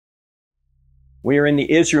We are in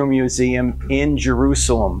the Israel Museum in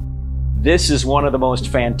Jerusalem. This is one of the most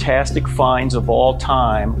fantastic finds of all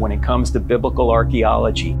time when it comes to biblical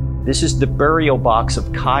archaeology. This is the burial box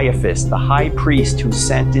of Caiaphas, the high priest who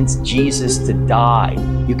sentenced Jesus to die.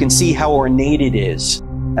 You can see how ornate it is.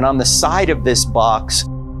 And on the side of this box,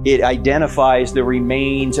 it identifies the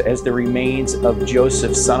remains as the remains of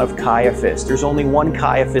Joseph, son of Caiaphas. There's only one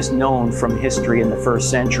Caiaphas known from history in the first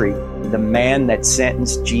century, the man that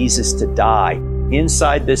sentenced Jesus to die.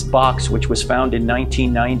 Inside this box, which was found in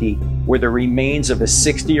 1990, were the remains of a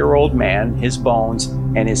 60-year-old man, his bones,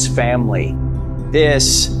 and his family.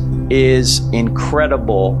 This is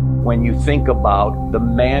incredible when you think about the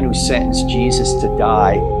man who sentenced Jesus to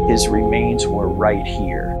die. His remains were right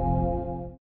here.